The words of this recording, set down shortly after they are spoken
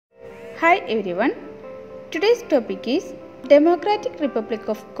Hi everyone, today's topic is Democratic Republic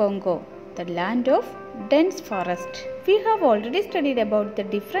of Congo, the land of dense forest. We have already studied about the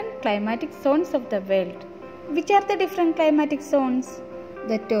different climatic zones of the world. Which are the different climatic zones?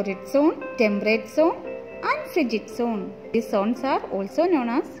 The torrid zone, temperate zone and frigid zone. These zones are also known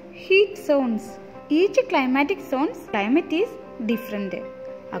as heat zones. Each climatic zone's climate is different.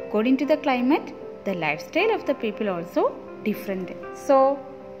 According to the climate, the lifestyle of the people also different. So,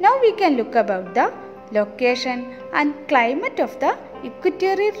 now we can look about the location and climate of the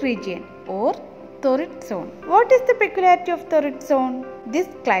equatorial region or torrid zone. What is the peculiarity of torrid zone? This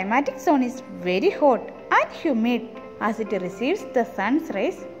climatic zone is very hot and humid as it receives the sun's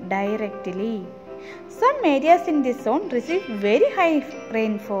rays directly. Some areas in this zone receive very high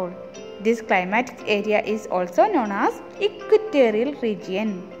rainfall. This climatic area is also known as equatorial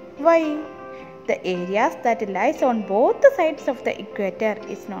region. Why? The areas that lies on both the sides of the equator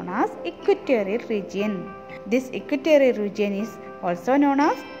is known as equatorial region. This equatorial region is also known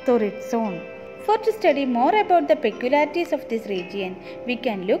as torrid zone. For to study more about the peculiarities of this region, we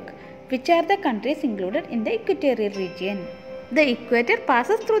can look which are the countries included in the equatorial region. The equator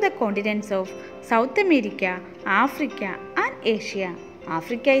passes through the continents of South America, Africa and Asia.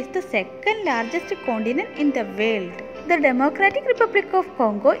 Africa is the second largest continent in the world. The Democratic Republic of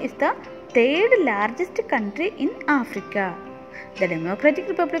Congo is the third largest country in Africa. The Democratic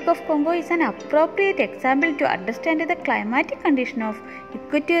Republic of Congo is an appropriate example to understand the climatic condition of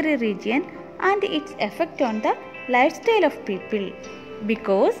equatorial region and its effect on the lifestyle of people,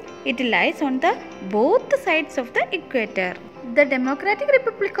 because it lies on the both sides of the equator. The Democratic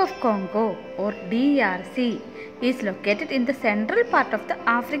Republic of Congo or DRC is located in the central part of the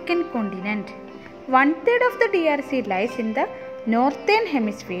African continent. 1/3 of the DRC lies in the northern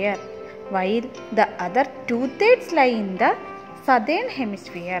hemisphere, while the other 2/3 lie in the southern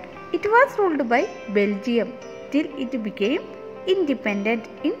hemisphere. It was ruled by Belgium till it became independent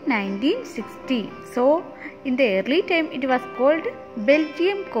in 1960. So, in the early time it was called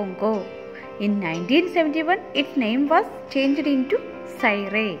Belgium Congo. In 1971, its name was changed into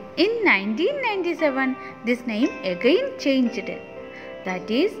Zaire. In 1997, this name again changed.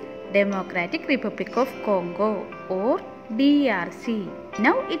 That is Democratic Republic of Congo or DRC.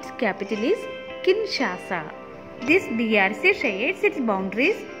 Now its capital is Kinshasa. This DRC shares its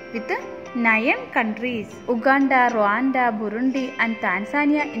boundaries with the 9 countries: Uganda, Rwanda, Burundi and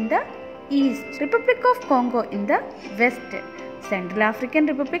Tanzania in the east, Republic of Congo in the west, Central African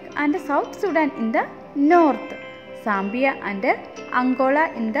Republic and South Sudan in the north, Zambia and Angola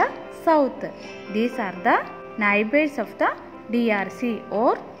in the south. These are the neighbours of the DRC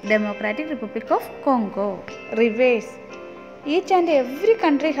or Democratic Republic of Congo. Rivers. Each and every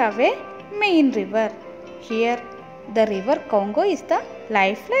country have a main river. Here the river Congo is the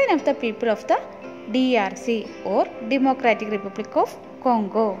lifeline of the people of the DRC or Democratic Republic of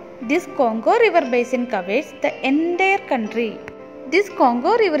Congo. This Congo river basin covers the entire country. This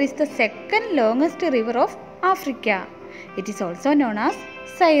Congo river is the second longest river of Africa. It is also known as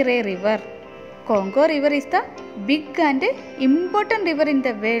Zaire river. Congo river is the big and important river in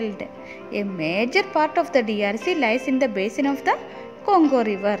the world. A major part of the DRC lies in the basin of the Congo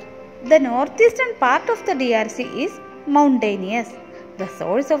river. The northeastern part of the DRC is mountainous. The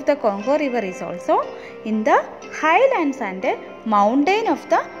source of the Congo river is also in the highlands and mountain of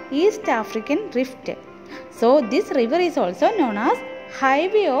the East African rift. So this river is also known as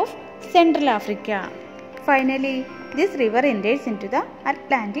Highway of Central Africa. Finally, this river enters into the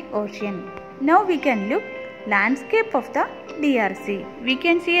Atlantic Ocean. Now we can look landscape of the DRC. We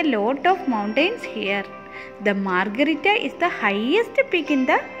can see a lot of mountains here. The Margarita is the highest peak in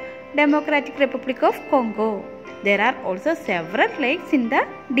the Democratic Republic of Congo. There are also several lakes in the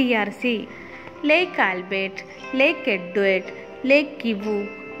DRC. Lake Albert, Lake Edward, Lake Kivu,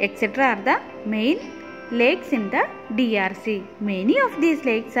 etc. are the main lakes in the DRC. Many of these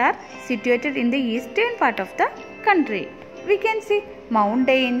lakes are situated in the eastern part of the country. We can see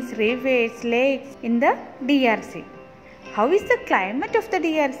mountains, rivers, lakes in the DRC. How is the climate of the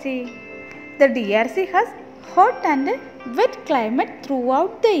DRC? The DRC has hot and wet climate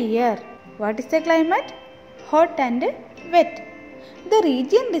throughout the year. What is the climate? Hot and wet. The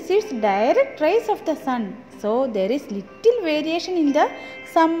region receives direct rays of the sun, so there is little variation in the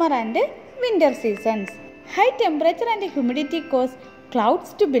summer and winter seasons. High temperature and humidity cause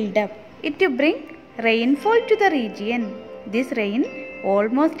clouds to build up. It to bring rainfall to the region. This rain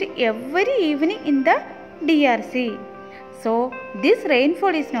almost every evening in the DRC. So this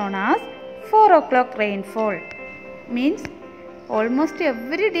rainfall is known as 4 o'clock rainfall. Means almost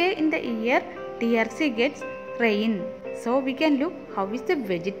every day in the year DRC gets rain. So we can look how is the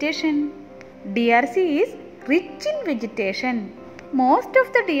vegetation. DRC is rich in vegetation. Most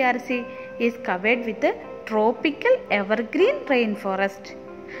of the DRC is covered with the tropical evergreen rainforest.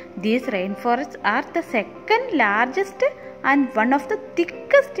 These rainforests are the second largest and one of the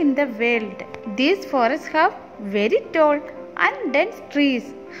thickest in the world. These forests have very tall and dense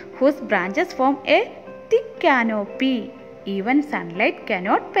trees whose branches form a thick canopy. Even sunlight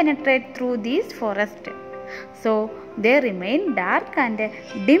cannot penetrate through these forests. So they remain dark and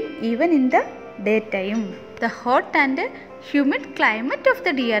dim even in the daytime. The hot and humid climate of the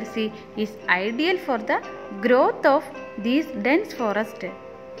DRC is ideal for the growth of these dense forests.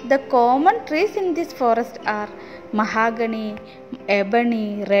 The common trees in this forest are mahogany,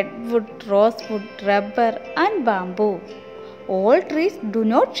 ebony, redwood, rosewood, rubber and bamboo. All trees do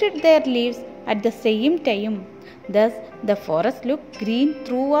not shed their leaves at the same time. Thus, the forest looks green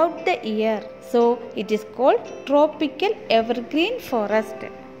throughout the year. So, it is called tropical evergreen forest.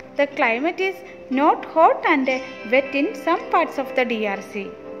 The climate is not hot and wet in some parts of the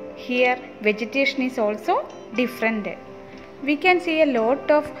DRC. Here, vegetation is also different. We can see a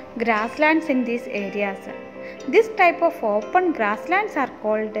lot of grasslands in these areas. This type of open grasslands are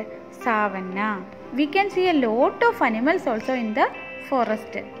called savanna. We can see a lot of animals also in the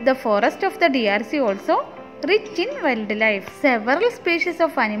forest. The forest of the DRC also rich in wildlife. Several species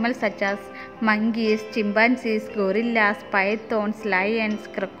of animals such as monkeys, chimpanzees, gorillas, pythons, lions,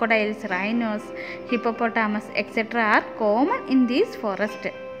 crocodiles, rhinos, hippopotamus, etc. are common in these forests.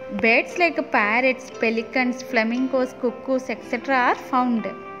 Birds like parrots, pelicans, flamingos, cuckoos, etc. are found.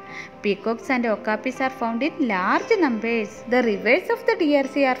 Peacocks and okapis are found in large numbers. The rivers of the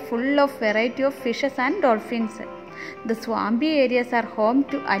DRC are full of variety of fishes and dolphins. The swampy areas are home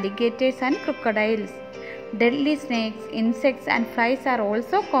to alligators and crocodiles. Deadly snakes, insects and flies are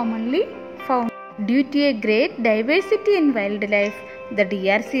also commonly found. Due to a great diversity in wildlife, the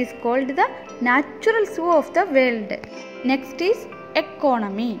DRC is called the natural zoo of the world. Next is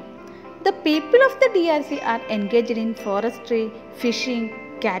economy. The people of the DRC are engaged in forestry, fishing,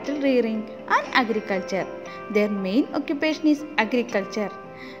 cattle rearing and agriculture. Their main occupation is agriculture.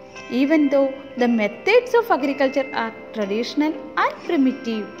 Even though the methods of agriculture are traditional and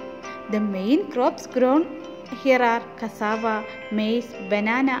primitive, the main crops grown here are cassava, maize,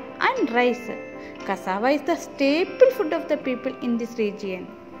 banana and rice. Cassava is the staple food of the people in this region.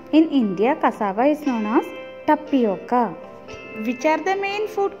 In India, cassava is known as tapioca. Which are the main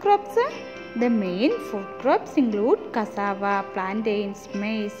food crops? The main food crops include cassava, plantains,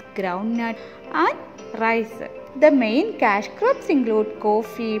 maize, groundnut and rice. The main cash crops include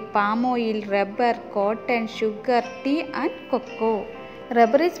coffee, palm oil, rubber, cotton, sugar, tea and cocoa.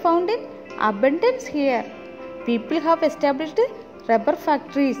 Rubber is found in abundance here. People have established rubber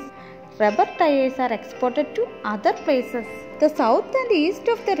factories. Rubber tires are exported to other places. The south and east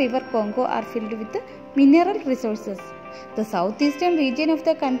of the river Congo are filled with mineral resources. The southeastern region of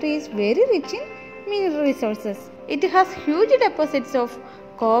the country is very rich in mineral resources. It has huge deposits of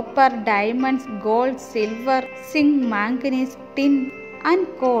copper, diamonds, gold, silver, zinc, manganese, tin and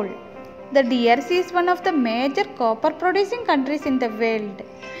coal. The DRC is one of the major copper producing countries in the world.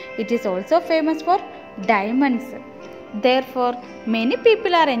 It is also famous for diamonds. Therefore, many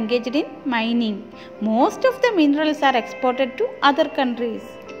people are engaged in mining. Most of the minerals are exported to other countries.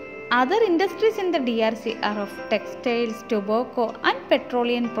 Other industries in the DRC are of textiles, tobacco and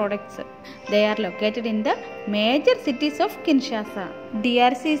petroleum products. They are located in the major cities of Kinshasa.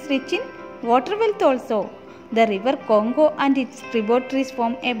 DRC is rich in water wealth also. The river Congo and its tributaries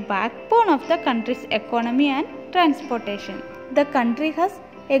form a backbone of the country's economy and transportation. The country has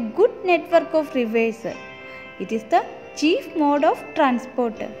a good network of rivers. It is the chief mode of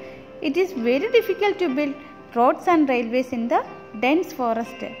transport. It is very difficult to build roads and railways in the dense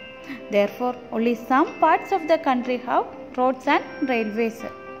forest. Therefore, only some parts of the country have roads and railways.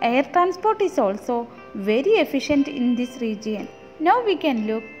 Air transport is also very efficient in this region. Now we can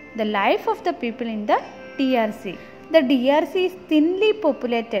look the life of the people in the DRC. The DRC is thinly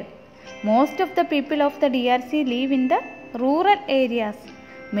populated. Most of the people of the DRC live in the rural areas.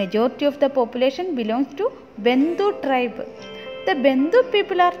 Majority of the population belongs to Bendu tribe. The Bendu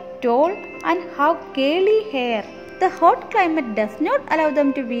people are tall and have curly hair. The hot climate does not allow them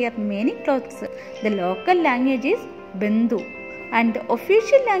to wear many clothes. The local language is Bendu and the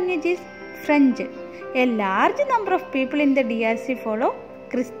official language is French. A large number of people in the DRC follow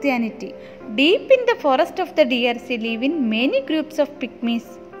Christianity. Deep in the forest of the DRC live in many groups of pygmies.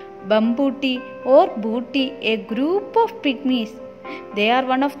 Bambuti or Booty, a group of pygmies. They are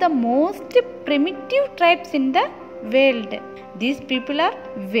one of the most primitive tribes in the world. These people are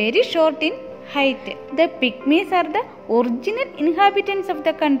very short in height. The pygmies are the original inhabitants of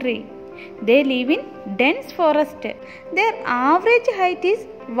the country. They live in dense forest. Their average height is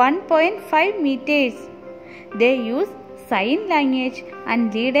 1.5 meters. They use sign language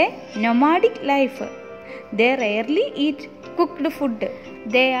and lead a nomadic life. They rarely eat cooked food.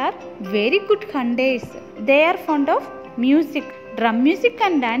 They are very good hunters. They are fond of music. Drum music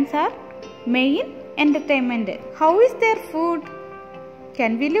and dance are main entertainment. How is their food?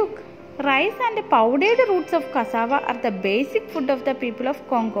 Can we look? Rice and powdered roots of cassava are the basic food of the people of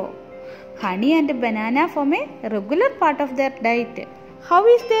Congo. Honey and banana form a regular part of their diet. How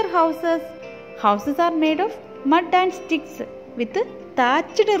is their houses? Houses are made of mud and sticks with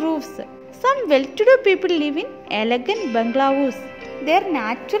thatched roofs. Some well-to-do people live in elegant bungalows. Their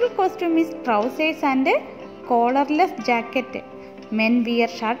natural costume is trousers and a collarless jacket. Men wear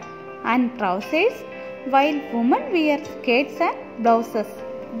shirt and trousers while women wear skirts and blouses.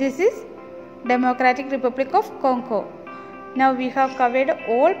 This is Democratic Republic of Congo. Now we have covered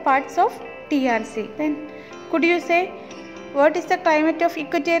all parts of DRC. Then could you say what is the climate of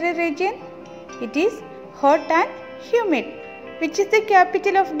equatorial region? It is hot and humid. Which is the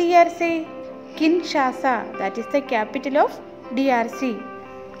capital of DRC? Kinshasa. That is the capital of DRC.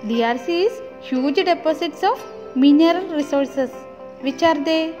 DRC is huge deposits of mineral resources. Which are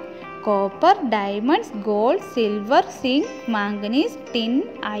they? Copper, diamonds, gold, silver, zinc, manganese, tin,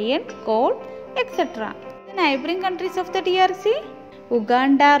 iron, coal, etc. The neighboring countries of the DRC,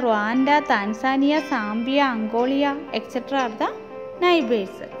 Uganda, Rwanda, Tanzania, Zambia, Angola, etc. are the neighbours.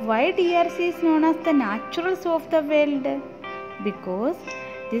 Why DRC is known as the natural zoo of the world? Because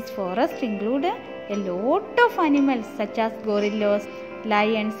this forest includes a lot of animals such as gorillas,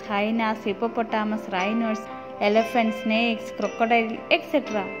 lions, hyenas, hippopotamus, rhinos, elephants, snakes, crocodile,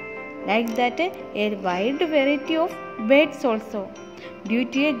 etc. Like that, a wide variety of birds also. Due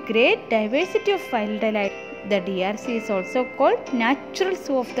to a great diversity of wildlife, the DRC is also called natural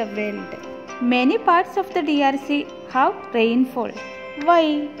zoo of the world. Many parts of the DRC have rainfall.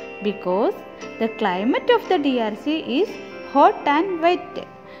 Why? Because the climate of the DRC is hot and wet.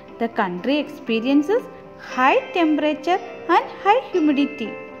 The country experiences high temperature and high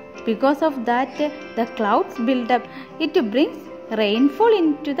humidity. Because of that, the clouds build up. It brings rainfall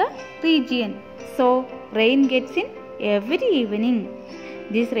into the region. So, rain gets in every evening.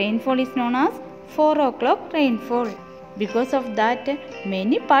 This rainfall is known as 4 o'clock rainfall. Because of that,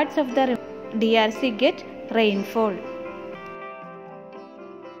 many parts of the DRC get rainfall.